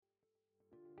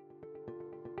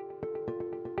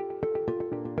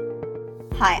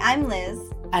Hi, I'm Liz.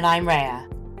 And I'm Rhea.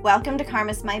 Welcome to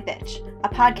Karma's My Bitch, a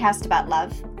podcast about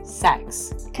love,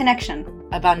 sex, connection,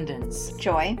 abundance,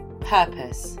 joy,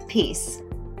 purpose, peace,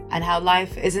 and how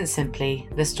life isn't simply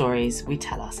the stories we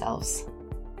tell ourselves.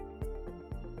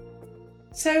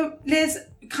 So, Liz,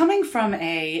 coming from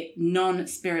a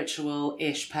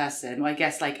non-spiritual-ish person, well, I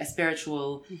guess like a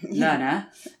spiritual learner,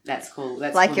 let's call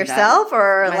like yourself that.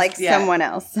 or someone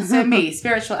else? So me,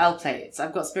 spiritual L plates.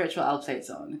 I've got spiritual L plates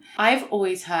on. I've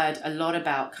always heard a lot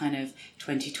about kind of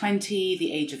 2020,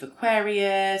 the age of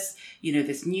Aquarius, you know,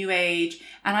 this new age.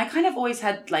 And I kind of always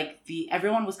had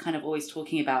everyone was kind of always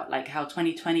talking about like how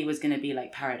 2020 was going to be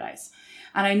like paradise.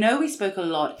 And I know we spoke a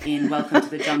lot in Welcome to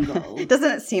the Jungle.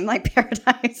 Doesn't it seem like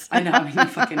paradise? I know, I'm in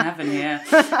fucking heaven here.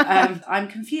 I'm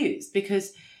confused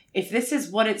because if this is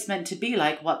what it's meant to be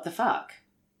like, what the fuck?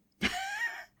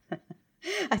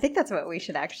 I think that's what we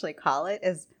should actually call it,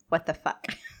 is what the fuck.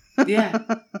 Yeah.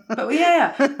 But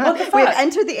yeah. What the fuck? We've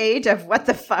entered the age of what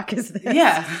the fuck is this?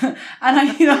 Yeah.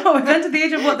 And we've entered the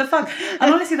age of what the fuck.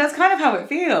 And honestly, that's kind of how it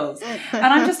feels. And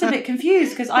I'm just a bit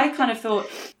confused because I kind of thought,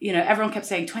 everyone kept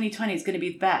saying 2020 is going to be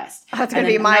the best. Oh, it's going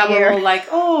to be my year. We're all like,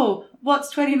 oh, what's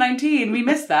 2019? We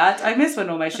missed that. I miss when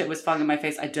all my shit was flung in my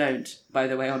face. I don't, by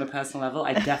the way, on a personal level.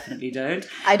 I definitely don't.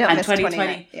 I don't miss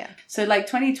 2020. Yeah. So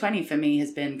 2020 for me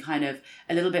has been kind of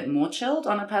a little bit more chilled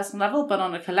on a personal level, but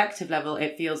on a collective level,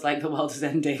 it feels like the world is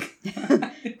ending.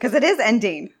 Because it is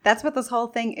ending. That's what this whole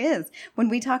thing is. When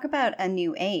we talk about a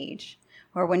new age,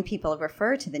 or when people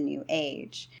refer to the new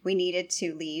age, we needed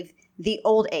to leave the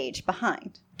old age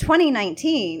behind.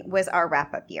 2019 was our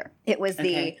wrap-up year. It was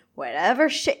the whatever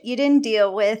shit you didn't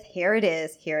deal with, here it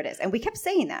is. And we kept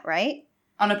saying that, right?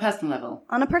 On a personal level.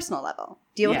 On a personal level.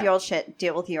 Deal with your old shit,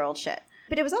 deal with your old shit.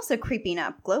 But it was also creeping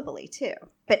up globally, too.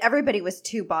 But everybody was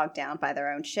too bogged down by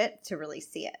their own shit to really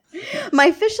see it. My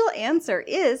official answer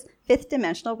is fifth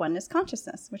dimensional oneness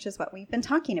consciousness, which is what we've been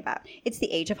talking about. It's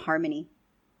the age of harmony.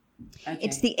 Okay.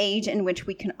 It's the age in which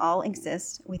we can all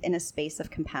exist within a space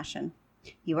of compassion.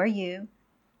 You are you.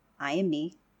 I am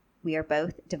me. We are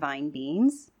both divine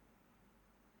beings.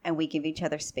 And we give each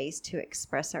other space to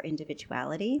express our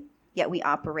individuality. Yet we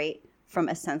operate from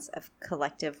a sense of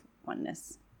collective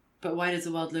oneness. But why does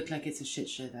the world look like it's a shit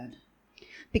show then?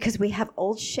 Because we have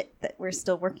old shit that we're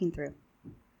still working through.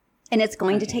 And it's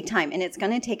going to take time. And it's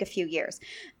going to take a few years.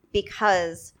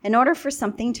 Because in order for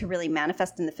something to really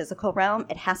manifest in the physical realm,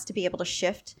 it has to be able to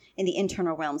shift in the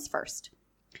internal realms first.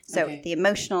 So the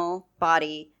emotional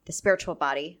body, the spiritual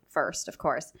body first, of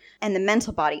course, and the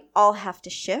mental body all have to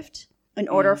shift in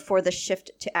order for the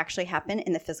shift to actually happen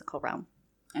in the physical realm.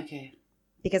 Okay.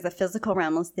 Because the physical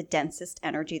realm is the densest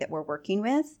energy that we're working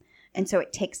with. And so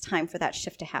it takes time for that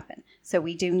shift to happen. So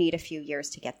we do need a few years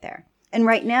to get there. And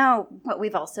right now, what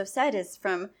we've also said is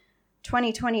from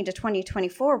 2020 to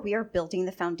 2024, we are building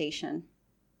the foundation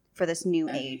for this new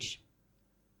age.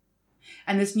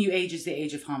 And this new age is the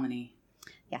age of harmony.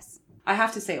 Yes. I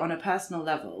have to say, on a personal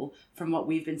level, from what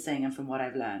we've been saying and from what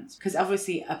I've learned, because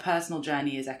obviously a personal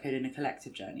journey is echoed in a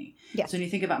collective journey. Yes. So when you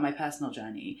think about my personal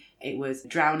journey, it was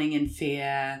drowning in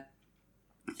fear,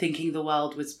 thinking the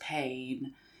world was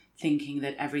pain, thinking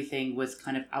that everything was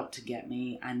kind of out to get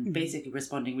me, and basically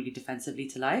responding really defensively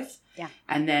to life. Yeah.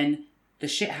 And then the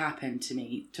shit happened to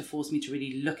me to force me to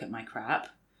really look at my crap.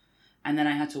 And then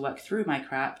I had to work through my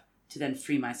crap to then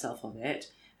free myself of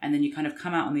it. And then you kind of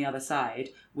come out on the other side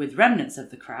with remnants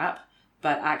of the crap,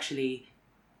 but actually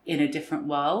in a different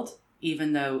world,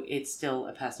 even though it's still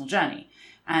a personal journey.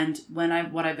 And what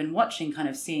I've been watching, kind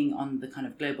of seeing on the kind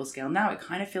of global scale now, it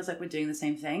kind of feels like we're doing the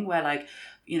same thing where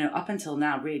up until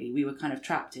now, really, we were kind of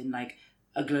trapped in like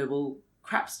a global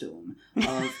crap storm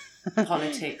of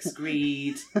politics,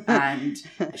 greed, and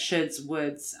shoulds,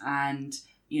 woulds, and,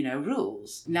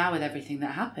 rules. Now with everything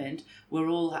that happened, we're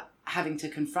all having to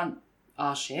confront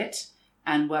our shit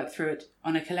and work through it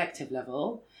on a collective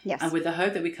level. Yes. And with the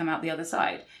hope that we come out the other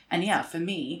side. And for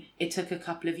me, it took a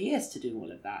couple of years to do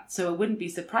all of that. So it wouldn't be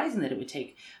surprising that it would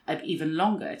take even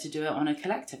longer to do it on a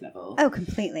collective level. Oh,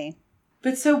 completely.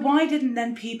 But so why didn't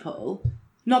then people,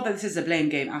 not that this is a blame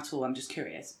game at all, I'm just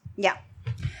curious. Yeah.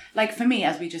 Like for me,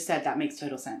 as we just said, that makes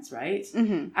total sense, right?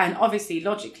 Mm-hmm. And obviously,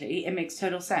 logically, it makes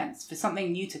total sense. For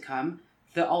something new to come,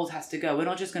 the old has to go. We're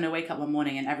not just going to wake up one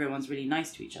morning and everyone's really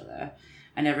nice to each other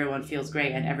and everyone feels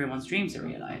great and everyone's dreams are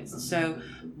realized. So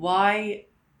why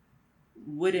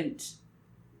wouldn't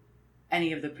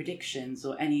any of the predictions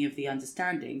or any of the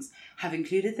understandings have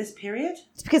included this period?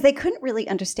 It's because they couldn't really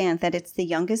understand that it's the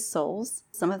youngest souls,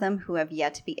 some of them who have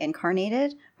yet to be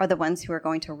incarnated, are the ones who are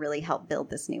going to really help build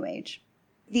this new age.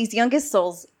 These youngest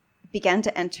souls began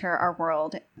to enter our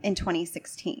world in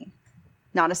 2016.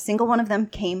 Not a single one of them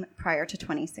came prior to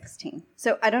 2016.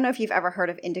 So I don't know if you've ever heard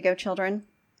of indigo children.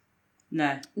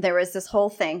 No. There was this whole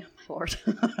thing. Lord.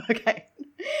 Okay.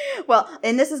 Well,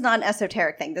 and this is not an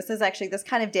esoteric thing. This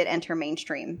kind of did enter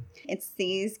mainstream. It's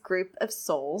these group of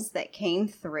souls that came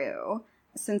through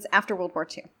since after World War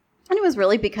II. And it was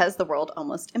really because the world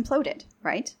almost imploded,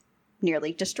 right?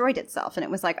 Nearly destroyed itself. And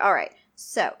it was like, all right,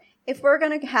 so if we're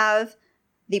going to have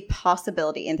the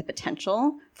possibility and the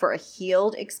potential for a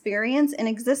healed experience in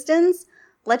existence,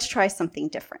 let's try something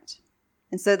different.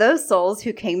 And so those souls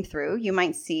who came through, you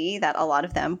might see that a lot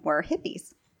of them were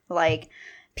hippies. Like,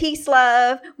 peace,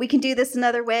 love, we can do this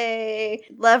another way,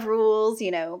 love rules,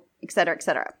 et cetera, et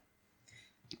cetera.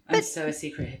 I'm so a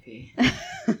secret hippie.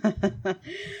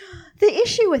 The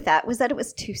issue with that was that it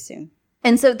was too soon.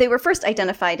 And so they were first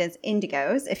identified as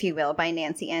indigos, if you will, by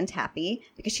Nancy Ann Tappy,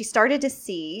 because she started to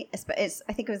see,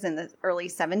 I think it was in the early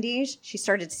 70s, she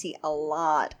started to see a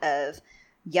lot of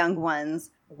young ones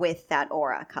with that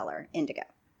aura color, indigo.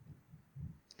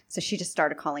 So she just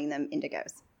started calling them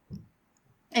indigos.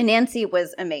 And Nancy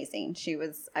was amazing.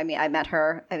 I met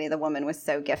her. The woman was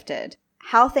so gifted.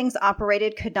 How things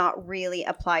operated could not really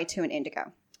apply to an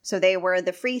indigo. So they were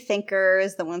the free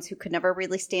thinkers, the ones who could never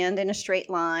really stand in a straight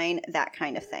line, that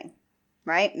kind of thing,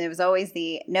 right? And there was always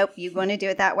nope, you're going to do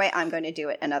it that way, I'm going to do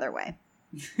it another way.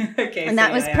 Okay. And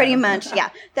that was pretty much,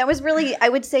 that was really, I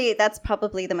would say that's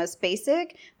probably the most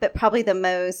basic, but probably the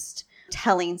most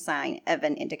telling sign of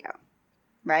an indigo,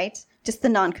 right? Just the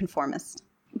nonconformist.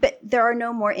 But there are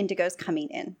no more indigos coming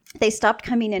in. They stopped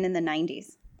coming in the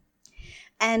 90s.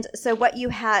 And so what you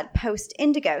had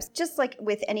post-indigos, just like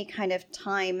with any kind of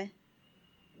time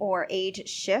or age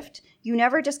shift, you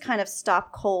never just kind of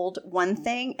stop cold one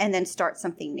thing and then start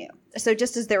something new. So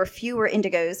just as there were fewer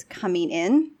indigos coming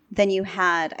in, then you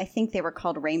had, I think they were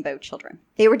called rainbow children.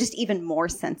 They were just even more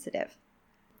sensitive.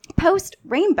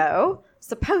 Post-rainbow,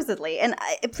 supposedly, and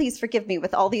please forgive me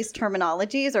with all these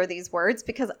terminologies or these words,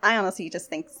 because I honestly just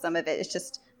think some of it is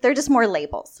just, they're just more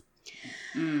labels.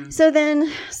 So then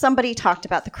somebody talked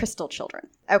about the crystal children.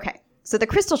 Okay, so the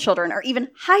crystal children are even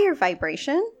higher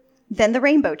vibration than the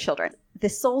rainbow children. The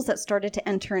souls that started to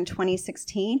enter in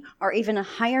 2016 are even a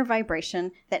higher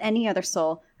vibration than any other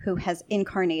soul who has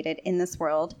incarnated in this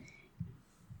world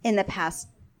in the past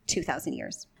 2,000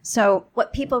 years. So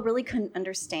what people really couldn't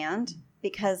understand,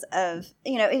 because of,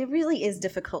 it really is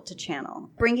difficult to channel.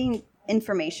 Bringing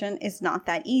information is not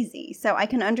that easy. So I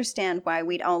can understand why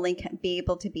we'd only be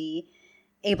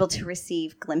able to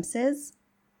receive glimpses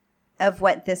of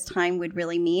what this time would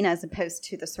really mean, as opposed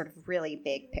to the sort of really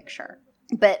big picture.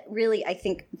 But really, I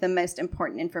think the most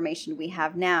important information we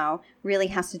have now really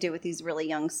has to do with these really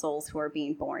young souls who are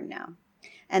being born now.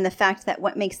 And the fact that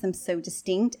what makes them so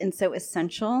distinct and so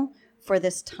essential for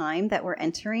this time that we're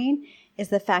entering is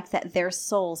the fact that their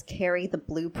souls carry the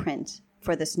blueprint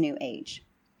for this new age.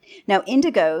 Now,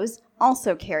 indigos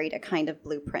also carried a kind of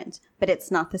blueprint, but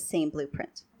it's not the same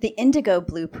blueprint. The indigo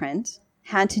blueprint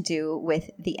had to do with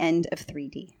the end of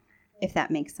 3D, if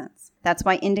that makes sense. That's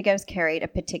why indigos carried a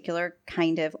particular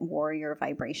kind of warrior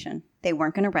vibration. They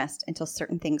weren't going to rest until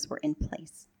certain things were in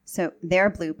place. So their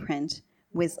blueprint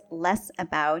was less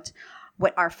about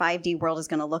what our 5D world is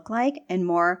going to look like and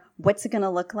more what's it going to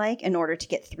look like in order to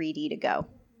get 3D to go.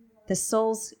 The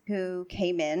souls who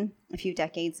came in a few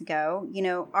decades ago,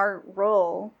 our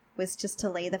role was just to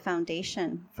lay the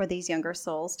foundation for these younger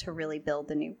souls to really build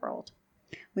the new world.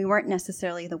 We weren't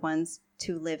necessarily the ones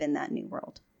to live in that new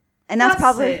world. And that's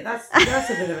probably... That's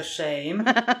a bit of a shame.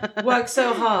 Work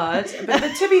so hard.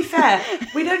 But to be fair,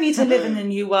 we don't need to live in the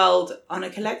new world on a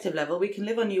collective level. We can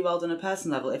live on new world on a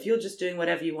personal level. If you're just doing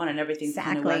whatever you want and everything's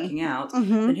kind of working out,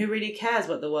 then who really cares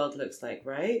what the world looks like,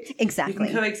 right? Exactly.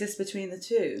 You can coexist between the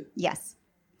two. Yes.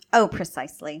 Oh,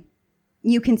 precisely.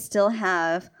 You can still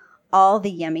have all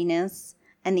the yumminess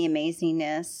and the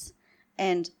amazingness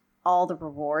and all the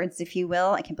rewards, if you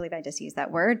will. I can't believe I just used that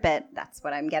word, but that's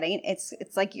what I'm getting. It's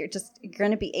like you're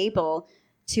going to be able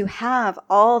to have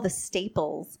all the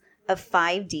staples of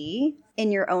 5D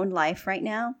in your own life right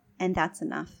now, and that's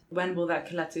enough. When will that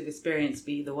collective experience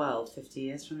be the world? 50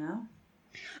 years from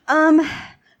now?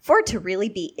 For it to really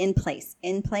be in place,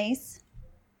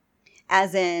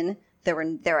 as in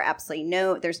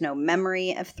there's no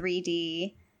memory of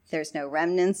 3D, there's no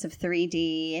remnants of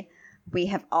 3D. We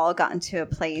have all gotten to a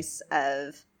place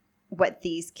of what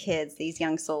these kids, these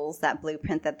young souls, that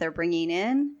blueprint that they're bringing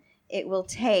in, it will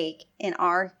take in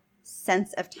our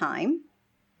sense of time,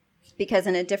 because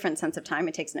in a different sense of time,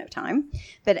 it takes no time.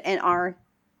 But in our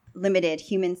limited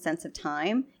human sense of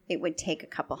time, it would take a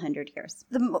couple hundred years.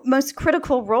 The most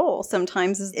critical role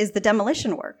sometimes is the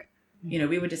demolition work. You know,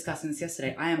 we were discussing this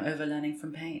yesterday. I am over learning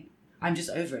from pain. I'm just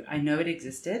over it. I know it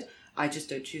existed. I just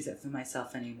don't choose it for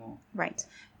myself anymore. Right.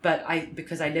 But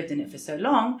because I lived in it for so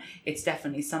long, it's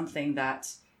definitely something that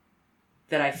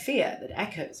I fear, that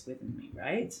echoes within me,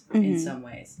 right? In some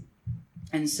ways.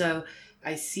 And so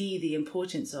I see the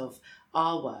importance of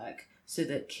our work so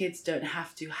that kids don't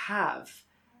have to have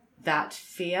that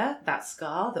fear, that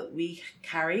scar that we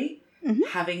carry,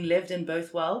 having lived in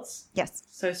both worlds. Yes.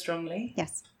 So strongly.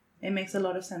 Yes. It makes a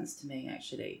lot of sense to me,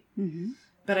 actually. Mm-hmm.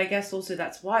 But I guess also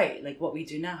that's why, like, what we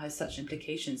do now has such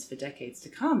implications for decades to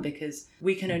come, because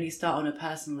we can only start on a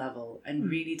personal level and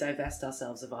really divest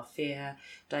ourselves of our fear,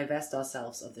 divest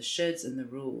ourselves of the shoulds and the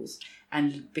rules,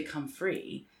 and become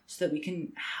free so that we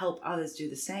can help others do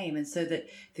the same, and so that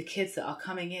the kids that are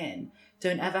coming in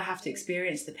don't ever have to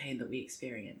experience the pain that we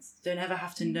experienced, don't ever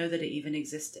have to know that it even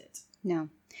existed. No.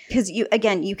 Because you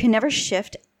can never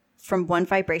shift from one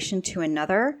vibration to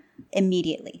another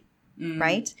immediately.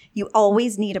 Right? You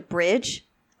always need a bridge.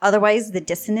 Otherwise, the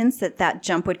dissonance that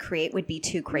jump would create would be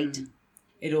too great.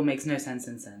 It all makes no sense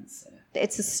in sense.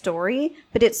 It's a story,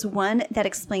 but it's one that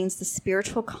explains the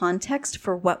spiritual context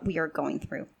for what we are going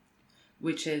through.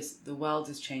 Which is the world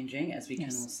is changing, as we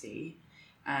can all see.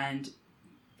 And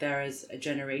there is a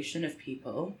generation of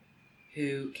people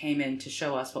who came in to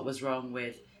show us what was wrong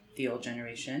with the old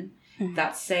generation.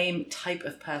 That same type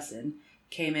of person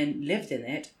came in, lived in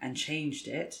it, and changed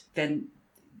it, then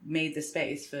made the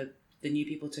space for the new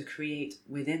people to create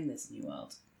within this new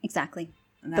world. Exactly.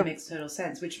 And that makes total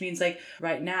sense, which means, like,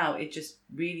 right now, it just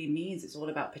really means it's all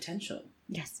about potential.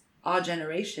 Yes. Our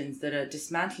generations that are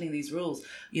dismantling these rules,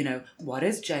 you know, what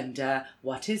is gender,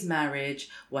 what is marriage,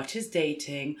 what is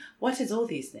dating, what is all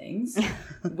these things?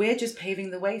 We're just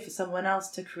paving the way for someone else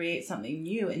to create something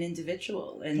new and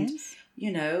individual. And,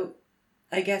 you know,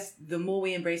 I guess the more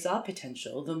we embrace our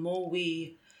potential, the more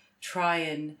we try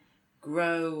and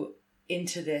grow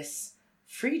into this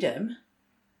freedom,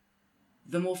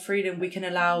 the more freedom we can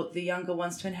allow the younger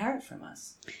ones to inherit from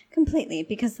us. Completely,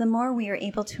 because the more we are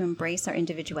able to embrace our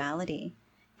individuality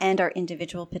and our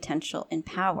individual potential and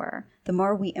power, the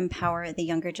more we empower the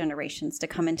younger generations to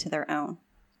come into their own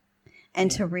and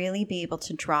to really be able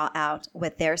to draw out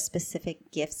what their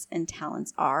specific gifts and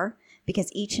talents are,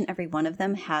 because each and every one of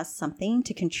them has something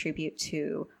to contribute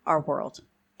to our world.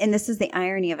 And this is the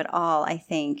irony of it all, I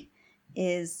think,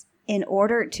 is in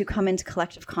order to come into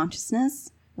collective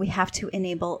consciousness, we have to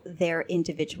enable their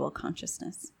individual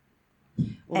consciousness.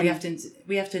 Well,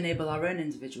 we have to enable our own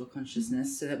individual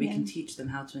consciousness so that we can teach them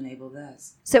how to enable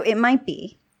theirs. So it might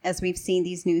be, as we've seen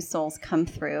these new souls come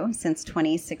through since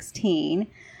 2016,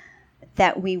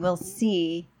 that we will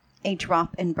see a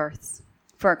drop in births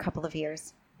for a couple of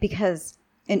years. Because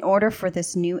in order for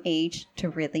this new age to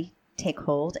really take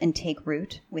hold and take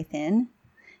root within,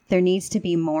 there needs to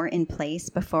be more in place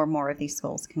before more of these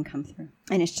souls can come through.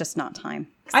 And it's just not time.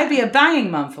 I'd be a banging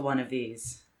mum for one of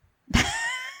these.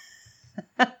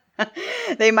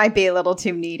 They might be a little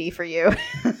too needy for you.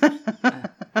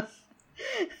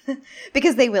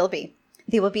 Because they will be.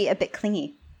 They will be a bit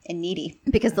clingy and needy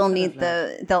because they'll need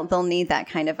they'll need that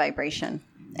kind of vibration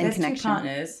and There's connection. Two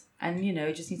partners, and you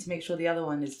know, just need to make sure the other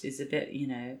one is a bit, you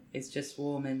know, is just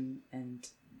warm and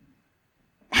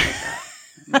like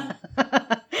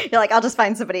that. You're like, I'll just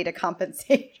find somebody to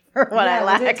compensate for what I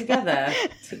lack. We'll do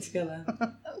it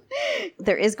together.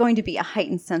 There is going to be a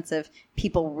heightened sense of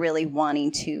people really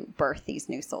wanting to birth these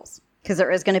new souls, because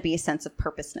there is going to be a sense of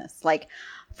purposeness. Like,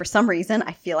 for some reason,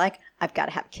 I feel like I've got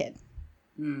to have a kid.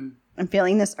 I'm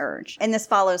feeling this urge. And this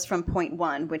follows from point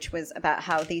 1, which was about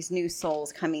how these new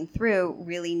souls coming through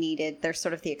really needed, they're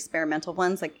sort of the experimental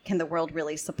ones. Like, can the world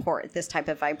really support this type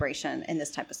of vibration and this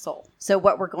type of soul? So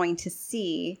what we're going to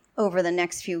see over the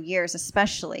next few years,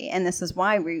 especially, and this is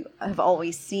why we have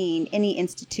always seen any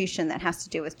institution that has to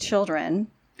do with children,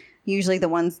 usually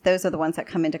those are the ones that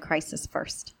come into crisis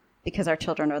first, because our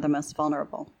children are the most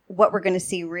vulnerable. What we're going to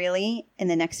see really in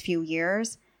the next few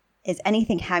years is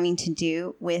anything having to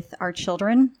do with our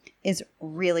children is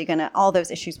really all those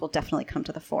issues will definitely come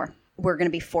to the fore. We're going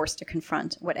to be forced to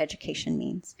confront what education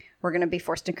means. We're going to be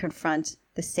forced to confront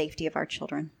the safety of our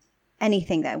children.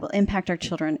 Anything that will impact our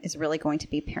children is really going to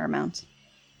be paramount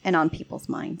and on people's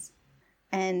minds.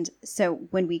 And so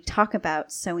when we talk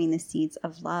about sowing the seeds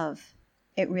of love,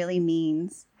 it really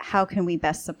means how can we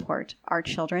best support our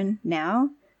children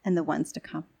now and the ones to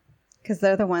come? Because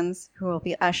they're the ones who will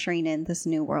be ushering in this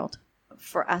new world.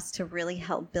 For us to really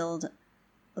help build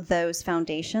those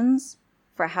foundations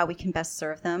for how we can best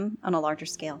serve them on a larger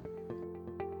scale.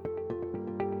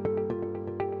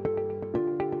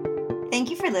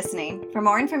 Thank you for listening. For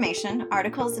more information,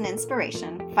 articles, and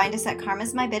inspiration, find us at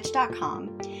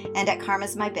karmasmybitch.com and at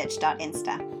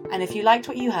karmasmybitch.insta. And if you liked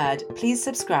what you heard, please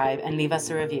subscribe and leave us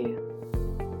a review.